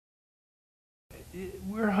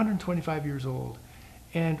we're 125 years old,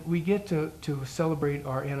 and we get to celebrate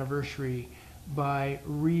our anniversary by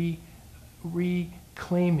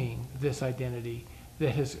reclaiming this identity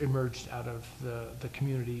that has emerged out of the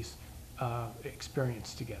community's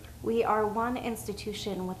experience together. We are one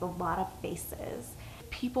institution with a lot of faces.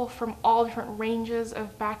 People from all different ranges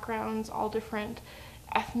of backgrounds, all different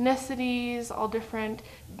ethnicities, all different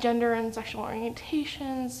gender and sexual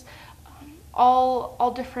orientations,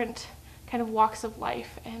 all different kind of walks of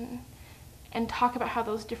life, and talk about how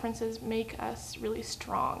those differences make us really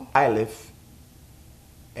strong. Iliff,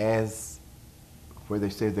 as where they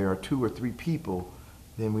say there are 2 or 3 people,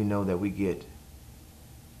 then we know that we get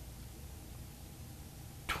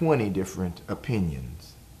 20 different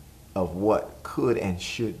opinions of what could and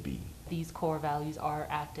should be. These core values are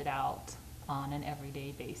acted out on an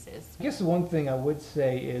everyday basis. I guess the one thing I would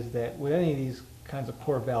say is that with any of these kinds of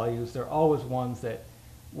core values, there are always ones that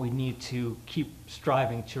we need to keep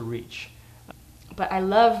striving to reach. But I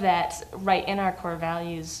love that right in our core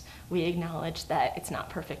values, we acknowledge that it's not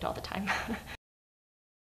perfect all the time.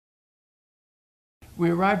 We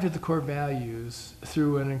arrived at the core values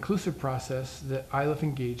through an inclusive process that Iliff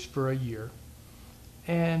engaged for a year,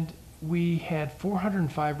 and we had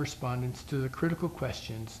 405 respondents to the critical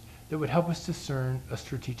questions that would help us discern a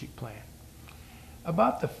strategic plan.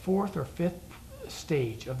 About the 4th or 5th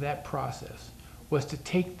stage of that process was to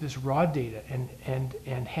take this raw data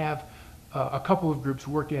and have a couple of groups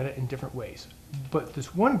work at it in different ways. But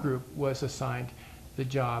this one group was assigned the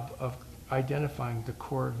job of identifying the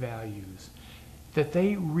core values that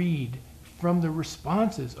they read from the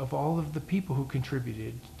responses of all of the people who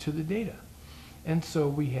contributed to the data. And so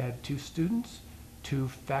we had 2 students, 2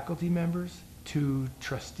 faculty members, 2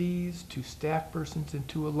 trustees, 2 staff persons, and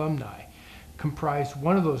 2 alumni comprised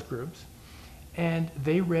one of those groups, and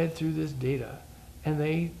they read through this data and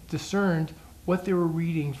they discerned what they were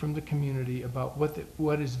reading from the community about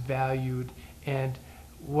what is valued and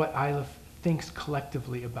what Iliff thinks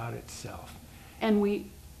collectively about itself. And we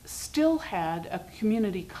still had a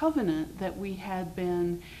community covenant that we had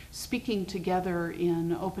been speaking together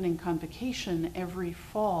in opening convocation every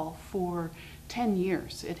fall for 10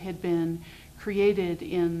 years. It had been created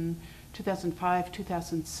in 2005,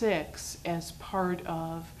 2006 as part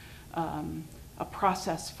of a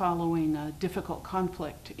process following a difficult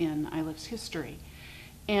conflict in Iliff's history.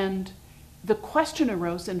 And the question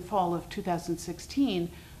arose in fall of 2016,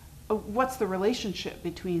 what's the relationship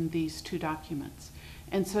between these 2 documents?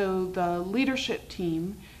 And so the leadership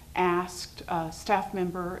team asked a staff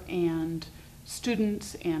member and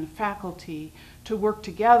students and faculty to work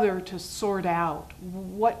together to sort out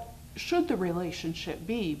what should the relationship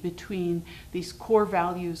be between these core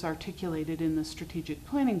values articulated in the strategic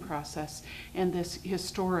planning process and this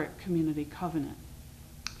historic community covenant.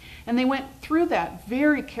 And they went through that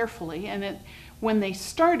very carefully, and when they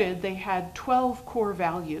started, they had 12 core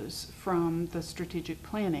values from the strategic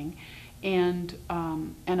planning, and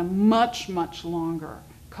a much, much longer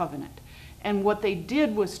covenant. And what they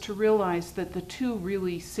did was to realize that the 2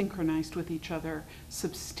 really synchronized with each other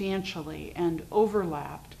substantially and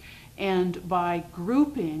overlapped. And by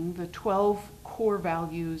grouping the 12 core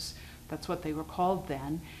values, that's what they were called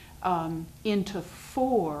then, into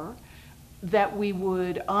 4, that we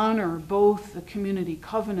would honor both the community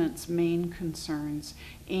covenant's main concerns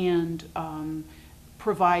and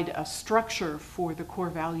provide a structure for the core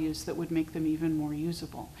values that would make them even more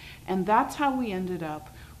usable. And that's how we ended up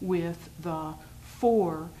with the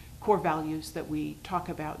 4 core values that we talk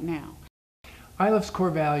about now. Iliff's core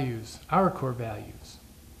values, our core values: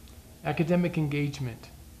 academic engagement.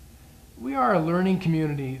 We are a learning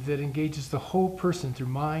community that engages the whole person through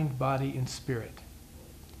mind, body, and spirit.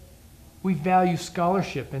 We value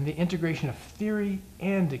scholarship and the integration of theory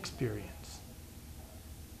and experience.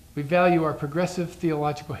 We value our progressive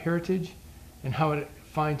theological heritage and how it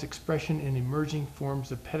finds expression in emerging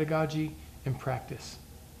forms of pedagogy and practice.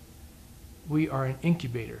 We are an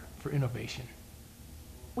incubator for innovation.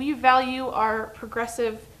 We value our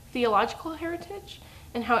progressive theological heritage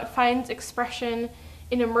and how it finds expression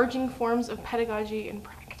in emerging forms of pedagogy and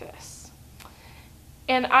practice.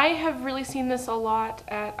 And I have really seen this a lot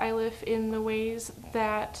at Iliff in the ways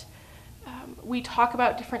that we talk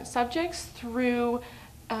about different subjects through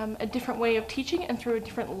a different way of teaching and through a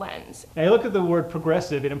different lens. Now, you look at the word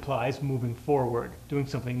progressive, it implies moving forward, doing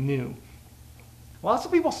something new. Lots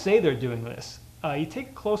of people say they're doing this. You take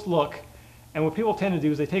a close look, and what people tend to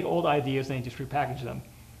do is they take old ideas and they just repackage them.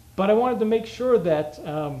 But I wanted to make sure that,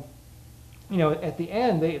 at the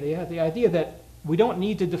end, they had the idea that we don't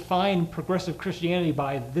need to define progressive Christianity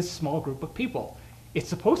by this small group of people. It's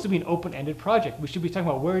supposed to be an open-ended project. We should be talking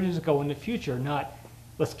about where does it go in the future, not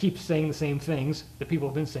let's keep saying the same things that people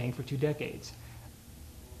have been saying for 2 decades.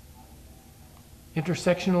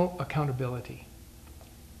 Intersectional accountability.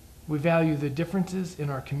 We value the differences in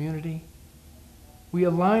our community. We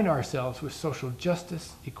align ourselves with social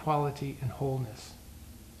justice, equality, and wholeness.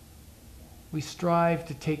 We strive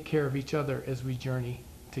to take care of each other as we journey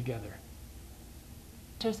together.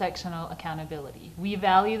 Intersectional accountability. We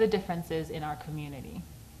value the differences in our community.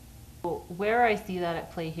 Where I see that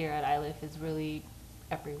at play here at Iliff is really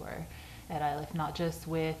everywhere at Iliff, not just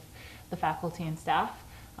with the faculty and staff,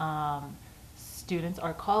 students,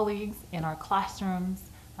 our colleagues in our classrooms.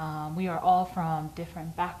 We are all from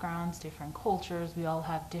different backgrounds, different cultures. We all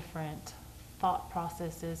have different thought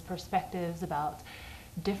processes, perspectives about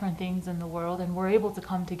different things in the world, and we're able to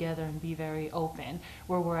come together and be very open,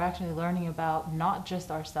 where we're actually learning about not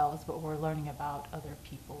just ourselves, but we're learning about other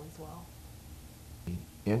people as well.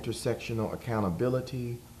 Intersectional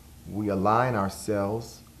accountability. We align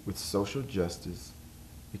ourselves with social justice,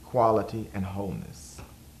 equality, and wholeness.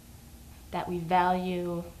 That we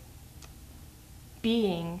value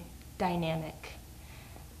being dynamic,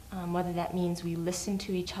 whether that means we listen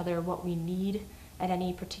to each other, what we need at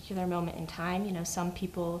any particular moment in time. You know, some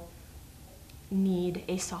people need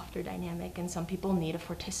a softer dynamic and some people need a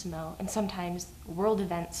fortissimo, and sometimes world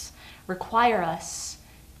events require us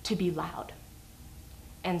to be loud,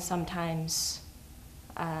 and sometimes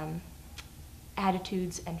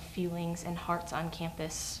attitudes and feelings and hearts on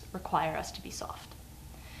campus require us to be soft.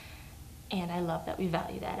 And I love that we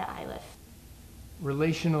value that at Iliff.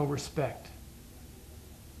 Relational respect.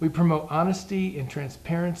 We promote honesty and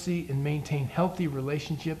transparency and maintain healthy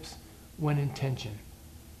relationships when in tension.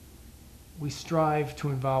 We strive to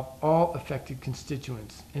involve all affected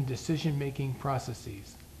constituents in decision-making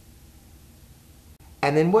processes.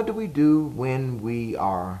 And then what do we do when we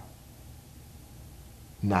are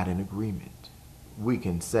not in agreement? We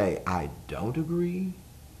can say, I don't agree,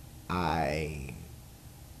 I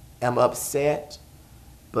am upset,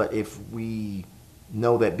 but if we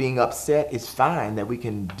know that being upset is fine, that we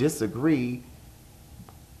can disagree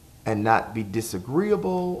and not be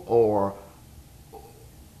disagreeable, or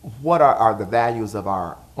what are the values of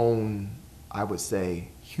our own, I would say,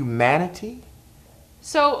 humanity?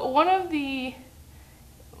 So one of the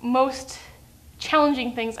most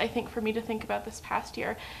challenging things I think for me to think about this past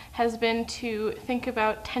year has been to think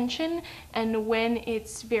about tension and when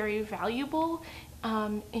it's very valuable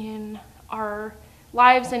in our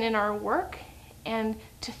lives and in our work, and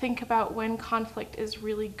to think about when conflict is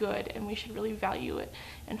really good and we should really value it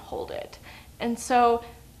and hold it. And so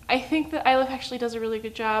I think that Iliff actually does a really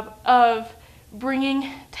good job of bringing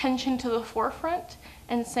tension to the forefront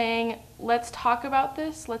and saying, let's talk about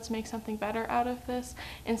this, let's make something better out of this,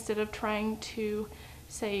 instead of trying to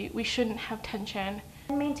say we shouldn't have tension.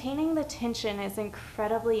 Maintaining the tension is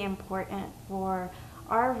incredibly important for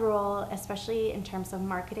our role, especially in terms of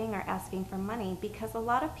marketing or asking for money, because a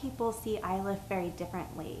lot of people see Iliff very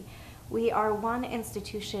differently. We are one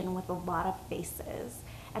institution with a lot of faces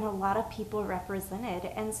and a lot of people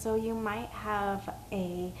represented, and so you might have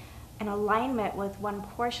an alignment with one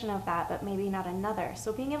portion of that, but maybe not another.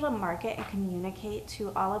 So being able to market and communicate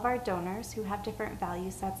to all of our donors who have different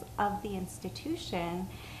value sets of the institution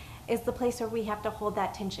is the place where we have to hold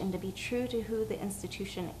that tension to be true to who the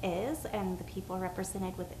institution is and the people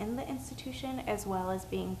represented within the institution, as well as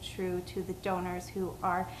being true to the donors who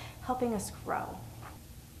are helping us grow.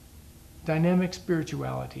 Dynamic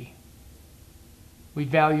spirituality. We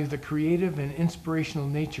value the creative and inspirational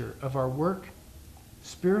nature of our work,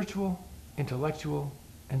 spiritual, intellectual,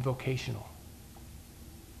 and vocational.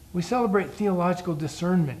 We celebrate theological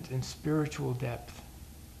discernment and spiritual depth.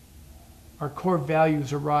 Our core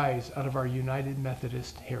values arise out of our United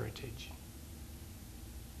Methodist heritage.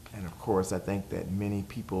 And of course, I think that many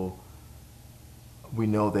people, we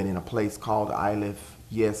know that in a place called Iliff,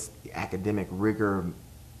 yes, the academic rigor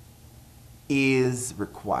is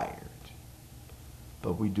required,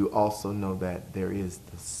 but we do also know that there is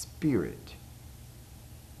the spirit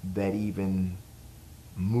that even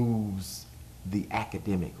moves the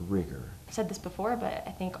academic rigor. I've said this before, but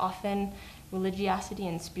I think often religiosity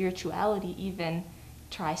and spirituality even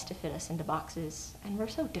tries to fit us into boxes, and we're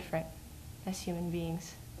so different as human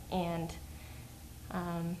beings. And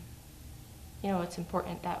it's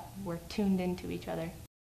important that we're tuned into each other.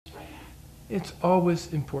 It's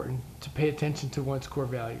always important to pay attention to one's core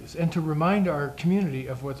values and to remind our community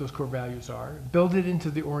of what those core values are, build it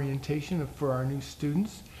into the orientation for our new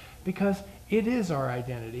students, because it is our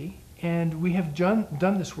identity, and we have done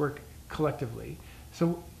this work collectively.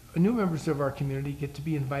 So new members of our community get to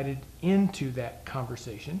be invited into that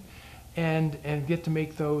conversation and get to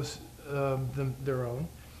make those their own.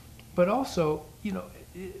 But also, you know,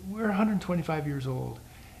 we're 125 years old,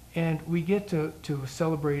 and we get to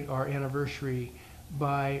celebrate our anniversary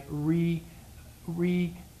by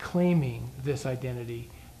reclaiming this identity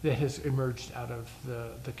that has emerged out of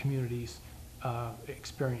the community's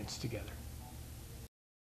experience together.